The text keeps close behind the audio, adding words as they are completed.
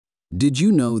Did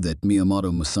you know that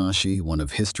Miyamoto Musashi, one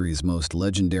of history's most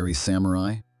legendary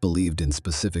samurai, believed in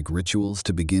specific rituals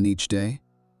to begin each day?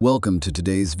 Welcome to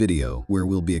today's video, where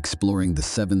we'll be exploring the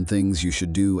 7 things you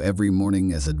should do every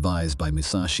morning as advised by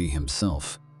Musashi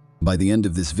himself. By the end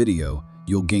of this video,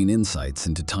 you'll gain insights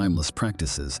into timeless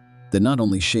practices that not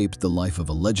only shaped the life of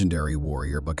a legendary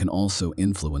warrior but can also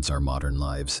influence our modern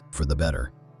lives for the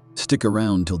better. Stick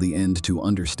around till the end to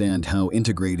understand how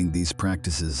integrating these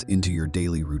practices into your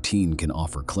daily routine can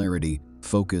offer clarity,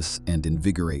 focus, and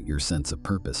invigorate your sense of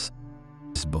purpose.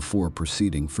 Before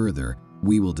proceeding further,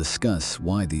 we will discuss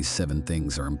why these 7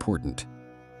 things are important.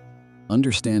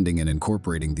 Understanding and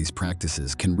incorporating these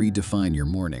practices can redefine your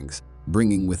mornings,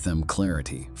 bringing with them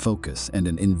clarity, focus, and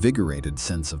an invigorated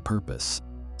sense of purpose.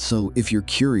 So, if you're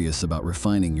curious about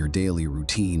refining your daily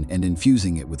routine and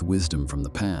infusing it with wisdom from the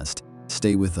past,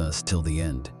 stay with us till the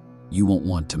end. You won't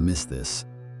want to miss this.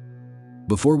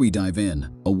 Before we dive in,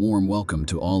 a warm welcome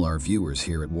to all our viewers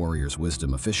here at Warriors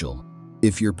Wisdom Official.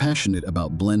 If you're passionate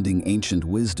about blending ancient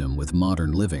wisdom with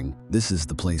modern living, this is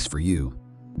the place for you.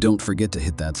 Don't forget to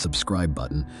hit that subscribe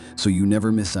button so you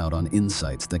never miss out on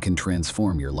insights that can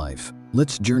transform your life.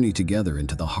 Let's journey together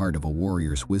into the heart of a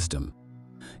warrior's wisdom.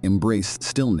 Embrace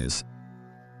stillness.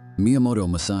 Miyamoto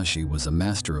Musashi was a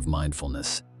master of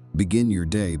mindfulness. Begin your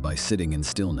day by sitting in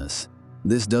stillness.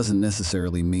 This doesn't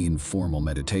necessarily mean formal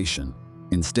meditation.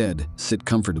 Instead, sit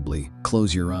comfortably,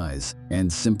 close your eyes,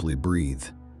 and simply breathe.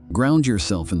 Ground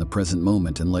yourself in the present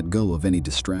moment and let go of any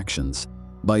distractions.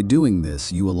 By doing this,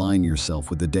 you align yourself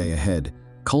with the day ahead,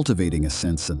 cultivating a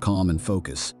sense of calm and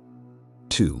focus.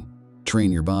 2.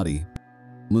 Train your body.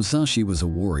 Musashi was a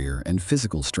warrior, and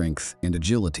physical strength and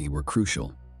agility were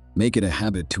crucial. Make it a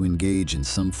habit to engage in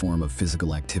some form of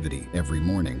physical activity every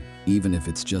morning, even if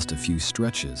it's just a few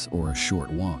stretches or a short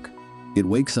walk. It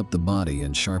wakes up the body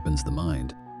and sharpens the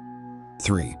mind.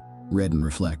 3. Read and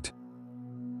reflect.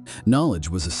 Knowledge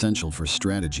was essential for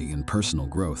strategy and personal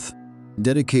growth.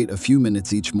 Dedicate a few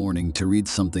minutes each morning to read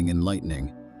something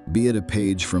enlightening, be it a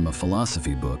page from a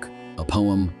philosophy book, a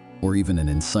poem, or even an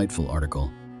insightful article.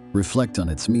 Reflect on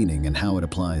its meaning and how it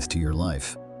applies to your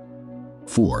life.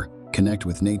 4. Connect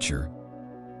with nature.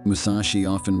 Musashi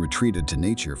often retreated to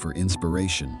nature for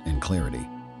inspiration and clarity.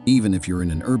 Even if you're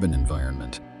in an urban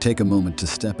environment, take a moment to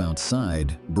step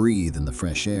outside, breathe in the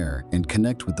fresh air, and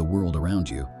connect with the world around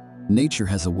you. Nature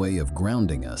has a way of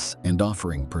grounding us and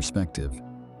offering perspective.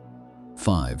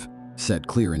 5. Set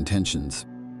clear intentions.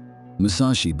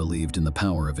 Musashi believed in the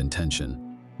power of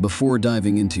intention. Before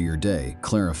diving into your day,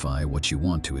 clarify what you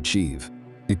want to achieve.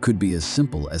 It could be as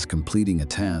simple as completing a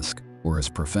task or as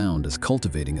profound as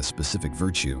cultivating a specific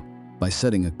virtue. By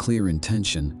setting a clear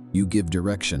intention, you give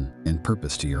direction and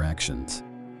purpose to your actions.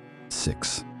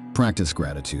 6. Practice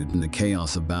gratitude in the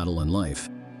chaos of battle and life.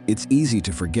 It's easy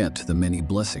to forget the many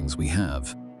blessings we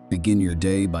have. Begin your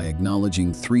day by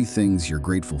acknowledging 3 things you're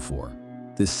grateful for.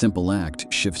 This simple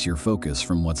act shifts your focus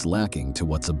from what's lacking to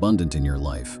what's abundant in your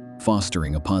life,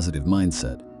 fostering a positive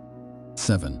mindset.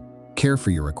 7. Care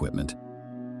for your equipment.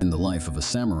 In the life of a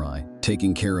samurai,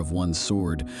 taking care of one's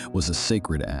sword was a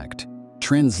sacred act.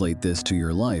 Translate this to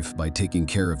your life by taking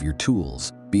care of your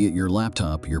tools, be it your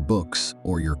laptop, your books,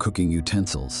 or your cooking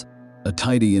utensils. A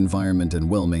tidy environment and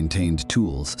well-maintained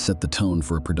tools set the tone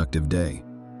for a productive day.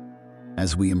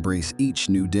 As we embrace each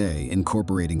new day,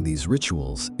 incorporating these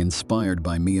rituals, inspired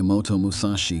by Miyamoto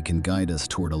Musashi, can guide us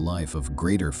toward a life of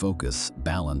greater focus,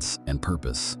 balance, and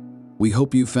purpose. We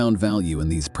hope you found value in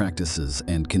these practices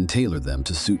and can tailor them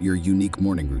to suit your unique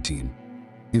morning routine.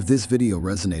 If this video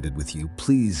resonated with you,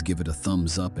 please give it a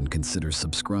thumbs up and consider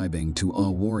subscribing to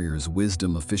A Warrior's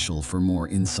Wisdom Official for more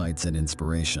insights and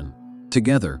inspiration.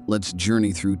 Together, let's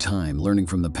journey through time, learning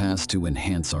from the past to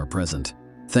enhance our present.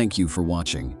 Thank you for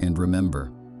watching, and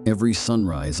remember, every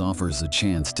sunrise offers a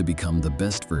chance to become the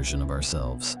best version of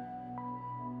ourselves.